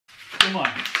Come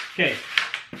on. Okay.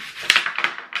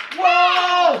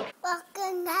 Whoa!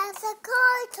 Welcome as a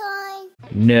car toy.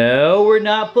 No, we're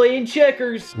not playing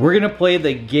checkers. We're gonna play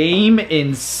the game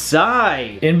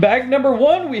inside. In bag number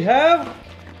 1, we have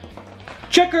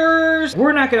checkers.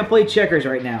 We're not gonna play checkers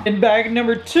right now. In bag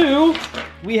number 2,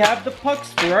 we have the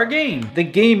pucks for our game. The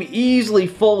game easily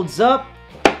folds up.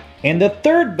 And the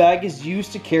third bag is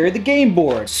used to carry the game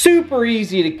board. Super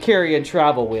easy to carry and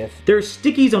travel with. There's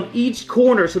stickies on each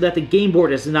corner so that the game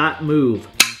board does not move.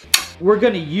 We're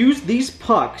gonna use these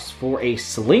pucks for a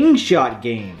Sling Shot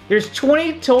game. There's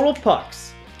 20 total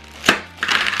pucks.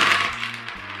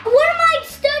 What am I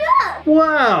stood up?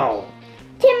 Wow.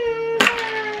 Timber.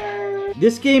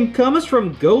 This game comes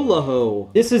from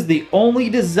Golaho. This is the only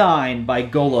design by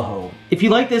Golaho. If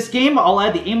you like this game, I'll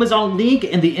add the Amazon link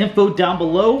in the info down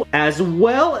below, as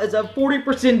well as a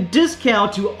 40%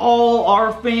 discount to all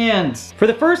our fans. For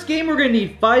the first game, we're gonna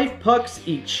need 5 pucks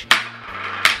each.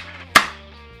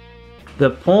 The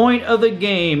point of the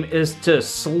game is to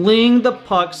sling the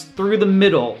pucks through the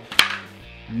middle.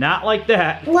 Not like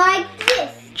that. Like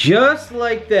this. Just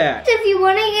like that. So if you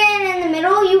want to get in the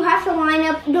middle, you have to line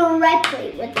up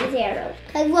directly with these arrows.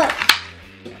 Cause look.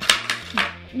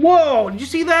 Whoa, did you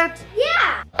see that?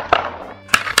 Yeah.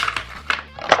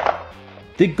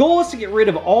 The goal is to get rid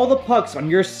of all the pucks on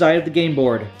your side of the game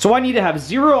board. So I need to have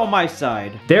 0 on my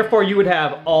side. Therefore, you would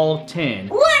have all 10.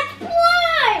 Let's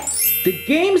play! The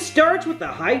game starts with the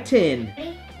high 10.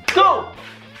 Go!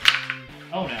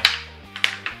 Oh no.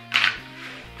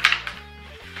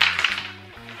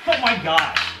 Oh my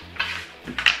gosh.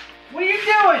 What are you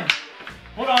doing?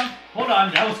 Hold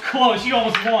on, that was close. You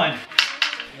almost won.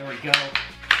 There we go.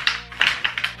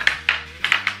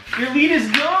 Your lead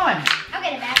is gone. I'll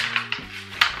get it back.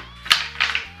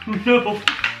 No.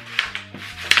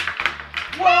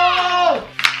 Whoa! I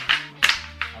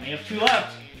only have 2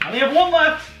 left. I only have 1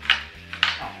 left.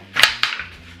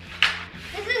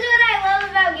 This is what I love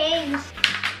about games.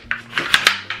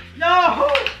 No!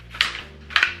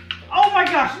 Oh my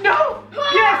gosh, no!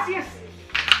 Yes, yes!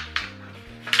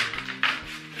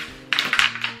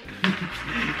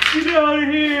 Get out of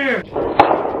here!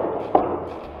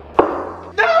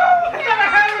 No! They gotta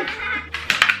have it!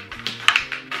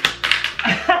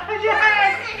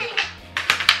 Yes!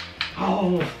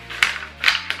 Oh.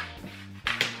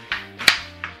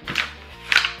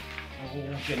 Oh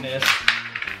goodness.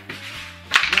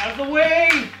 Get out of the way!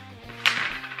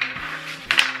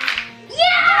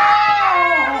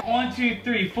 Yeah! 1, 2,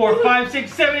 3, 4, 5,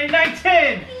 6, 7, 8, 9,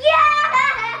 10!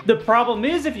 Yeah! The problem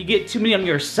is if you get too many on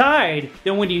your side,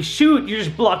 then when you shoot, you're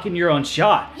just blocking your own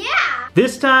shot. Yeah!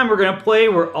 This time we're gonna play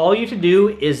where all you have to do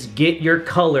is get your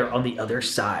color on the other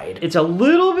side. It's a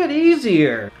little bit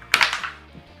easier.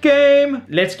 Game.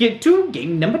 Let's get to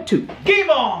game number 2. Game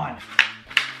on!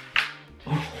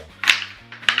 Oh.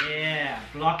 Yeah,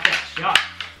 block that shot.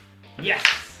 Yes!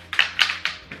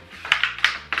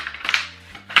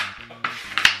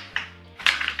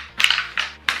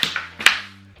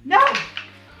 No!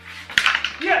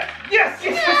 Yes, yes,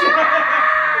 yes, yes!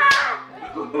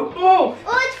 Oh.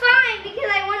 Well, it's fine because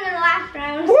I won in the last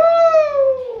round.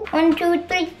 Woo! 1, 2,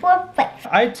 3, 4, 5.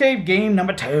 I take game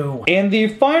number 2. And the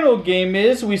final game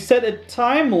is we set a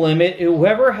time limit.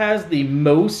 Whoever has the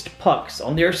most pucks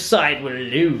on their side will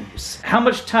lose. How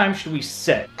much time should we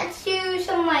set? Let's do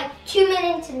some like 2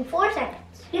 minutes and 4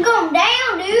 seconds. You're going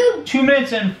down, dude. 2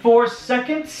 minutes and 4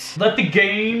 seconds. Let the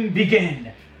game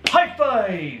begin. High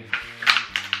five!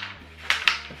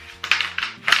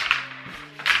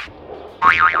 Ah,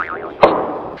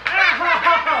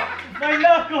 my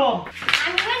knuckle!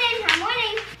 I'm winning.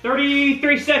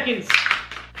 33 seconds.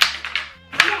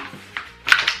 Yes.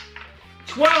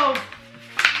 12,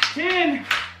 10,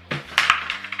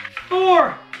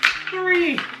 4,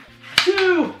 3,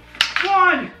 2, 1.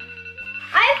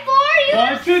 I have 4, you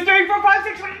 1, 2, 3, 4, 5,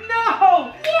 6, 7.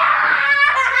 No! Yeah!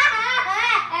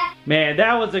 Man,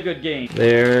 that was a good game.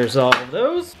 There's all of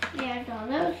those. There's all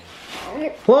those.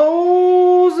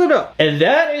 Close it up. And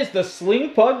that is the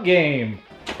Sling Puck game.